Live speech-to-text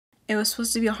It was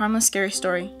supposed to be a harmless, scary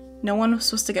story. No one was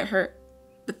supposed to get hurt.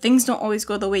 But things don't always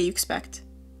go the way you expect.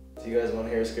 Do you guys want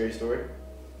to hear a scary story?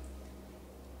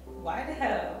 Why the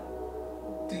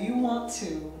hell do you want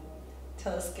to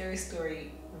tell a scary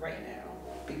story right now?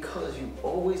 Because you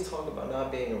always talk about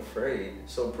not being afraid,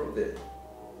 so prove it.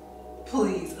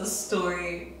 Please, a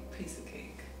story, piece of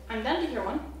cake. I'm down to hear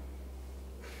one.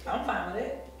 I'm fine with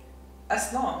it.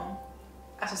 As long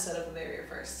as you set up a barrier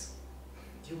first.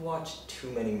 You watch too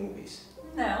many movies.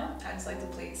 No, I just like to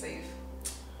play it safe.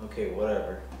 Okay,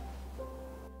 whatever.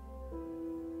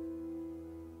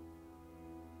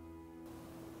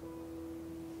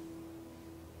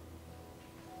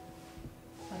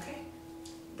 Okay.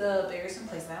 The barrier's in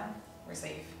place now. We're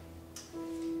safe.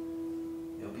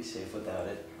 You'll be safe without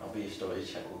it. I'll be your story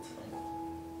checker tonight.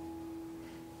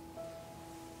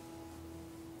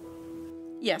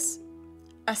 Yes,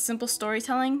 a simple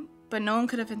storytelling, but no one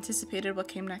could have anticipated what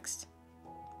came next.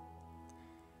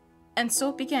 And so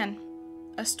it began,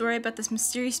 a story about this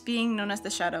mysterious being known as the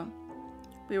Shadow.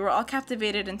 We were all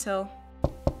captivated until...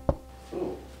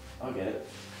 Ooh, I'll get it.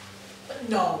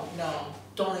 No,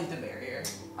 don't leave the barrier.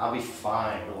 I'll be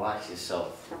fine. Relax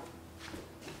yourself.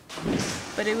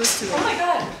 But it was too late. Oh my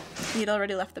god! He'd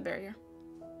already left the barrier.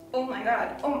 Oh my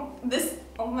god. Oh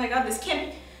my god, this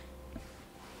can't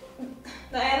be.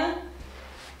 Diana?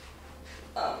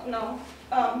 No.